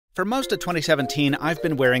For most of 2017, I've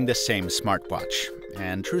been wearing the same smartwatch,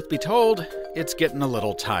 and truth be told, it's getting a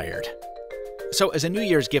little tired. So as a New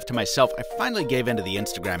Year's gift to myself, I finally gave in to the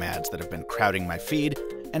Instagram ads that have been crowding my feed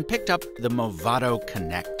and picked up the Movado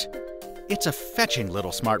Connect. It's a fetching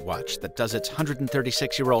little smartwatch that does its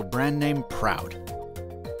 136-year-old brand name proud.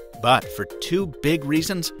 But for two big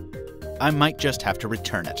reasons, I might just have to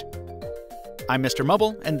return it. I'm Mr.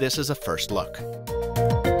 Mobile, and this is a first look.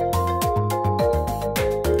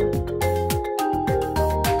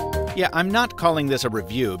 Yeah, I'm not calling this a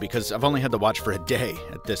review because I've only had the watch for a day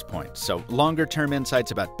at this point, so longer-term insights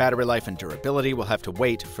about battery life and durability will have to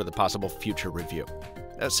wait for the possible future review.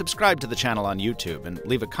 Subscribe to the channel on YouTube and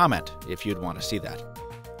leave a comment if you'd want to see that.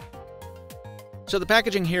 So the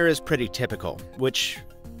packaging here is pretty typical, which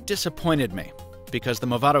disappointed me because the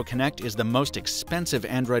Movado Connect is the most expensive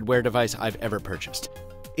Android Wear device I've ever purchased.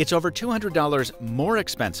 It's over $200 more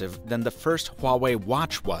expensive than the first Huawei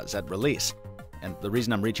watch was at release. And the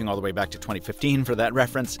reason I'm reaching all the way back to 2015 for that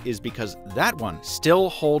reference is because that one still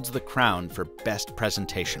holds the crown for best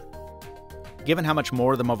presentation. Given how much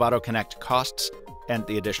more the Movado Connect costs and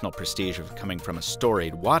the additional prestige of coming from a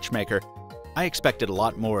storied watchmaker, I expected a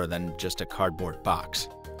lot more than just a cardboard box.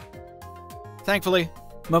 Thankfully,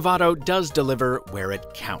 Movado does deliver where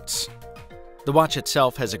it counts. The watch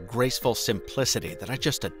itself has a graceful simplicity that I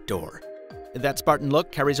just adore. That Spartan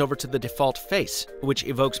look carries over to the default face, which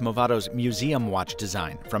evokes Movado's museum watch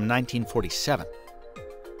design from 1947.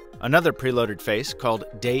 Another preloaded face, called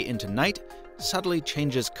Day into Night, subtly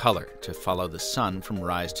changes color to follow the sun from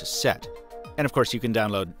rise to set. And of course, you can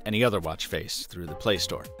download any other watch face through the Play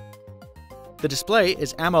Store. The display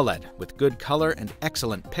is AMOLED with good color and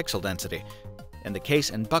excellent pixel density, and the case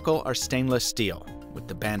and buckle are stainless steel, with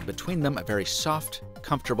the band between them a very soft,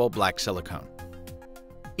 comfortable black silicone.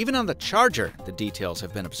 Even on the charger, the details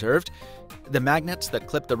have been observed. The magnets that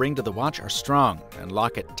clip the ring to the watch are strong and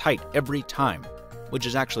lock it tight every time, which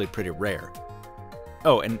is actually pretty rare.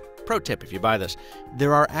 Oh, and pro tip if you buy this,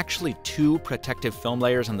 there are actually two protective film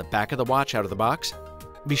layers on the back of the watch out of the box.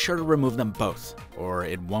 Be sure to remove them both, or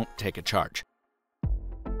it won't take a charge.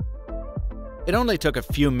 It only took a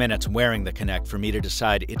few minutes wearing the Connect for me to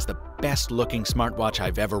decide it's the best looking smartwatch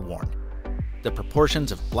I've ever worn. The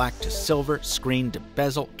proportions of black to silver, screen to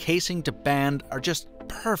bezel, casing to band are just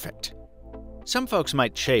perfect. Some folks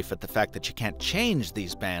might chafe at the fact that you can't change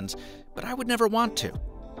these bands, but I would never want to,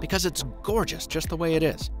 because it's gorgeous just the way it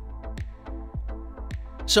is.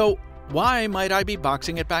 So why might I be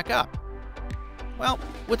boxing it back up? Well,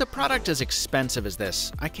 with a product as expensive as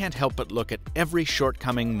this, I can't help but look at every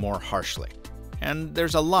shortcoming more harshly. And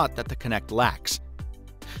there's a lot that the Connect lacks.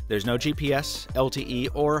 There's no GPS, LTE,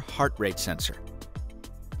 or heart rate sensor.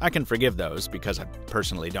 I can forgive those because I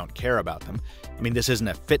personally don't care about them. I mean, this isn't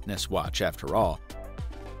a fitness watch after all.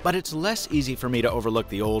 But it's less easy for me to overlook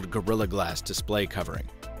the old Gorilla Glass display covering.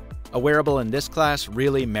 A wearable in this class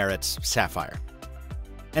really merits sapphire.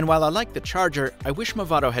 And while I like the charger, I wish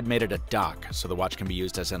Movado had made it a dock so the watch can be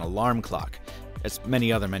used as an alarm clock, as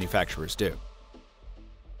many other manufacturers do.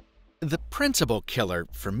 The principal killer,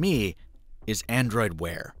 for me, is Android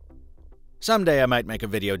Wear. Someday I might make a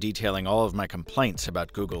video detailing all of my complaints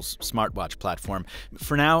about Google's smartwatch platform.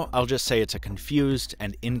 For now, I'll just say it's a confused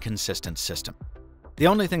and inconsistent system. The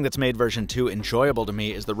only thing that's made version 2 enjoyable to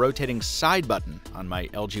me is the rotating side button on my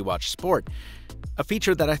LG Watch Sport, a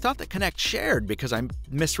feature that I thought the Connect shared because I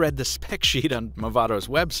misread the spec sheet on Movado's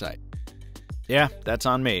website. Yeah, that's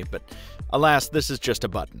on me, but alas, this is just a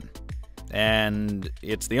button. And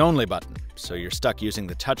it's the only button, so you're stuck using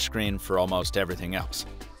the touchscreen for almost everything else.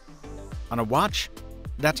 On a watch,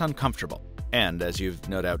 that's uncomfortable, and as you've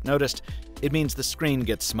no doubt noticed, it means the screen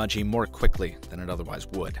gets smudgy more quickly than it otherwise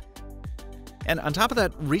would. And on top of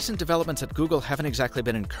that, recent developments at Google haven't exactly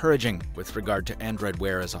been encouraging with regard to Android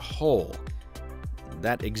Wear as a whole.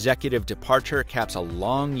 That executive departure caps a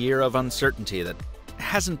long year of uncertainty that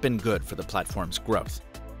hasn't been good for the platform's growth.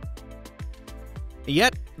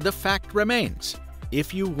 Yet, the fact remains,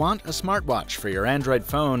 if you want a smartwatch for your Android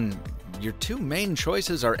phone, your two main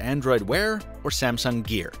choices are Android Wear or Samsung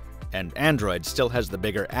Gear, and Android still has the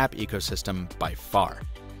bigger app ecosystem by far.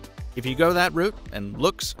 If you go that route and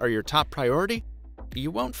looks are your top priority,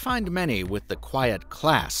 you won't find many with the quiet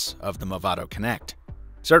class of the Movado Connect.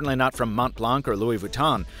 Certainly not from Montblanc or Louis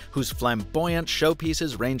Vuitton, whose flamboyant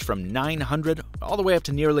showpieces range from $900 all the way up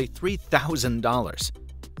to nearly $3,000.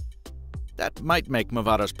 That might make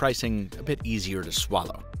Movado's pricing a bit easier to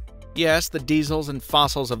swallow. Yes, the Diesels and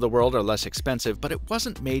Fossils of the world are less expensive, but it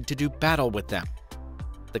wasn't made to do battle with them.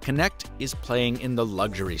 The Connect is playing in the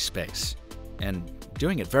luxury space, and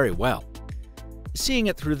doing it very well. Seeing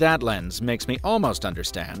it through that lens makes me almost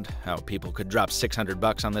understand how people could drop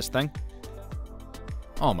 $600 on this thing.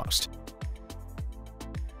 Almost.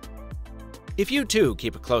 If you too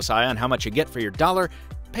keep a close eye on how much you get for your dollar,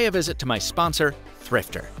 pay a visit to my sponsor,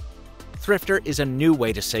 Thrifter. Thrifter is a new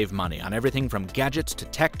way to save money on everything from gadgets to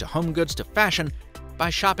tech to home goods to fashion by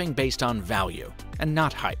shopping based on value and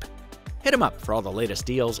not hype. Hit them up for all the latest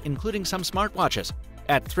deals, including some smartwatches,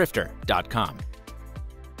 at thrifter.com.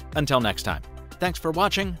 Until next time, thanks for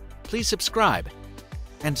watching, please subscribe,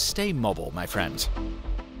 and stay mobile, my friends.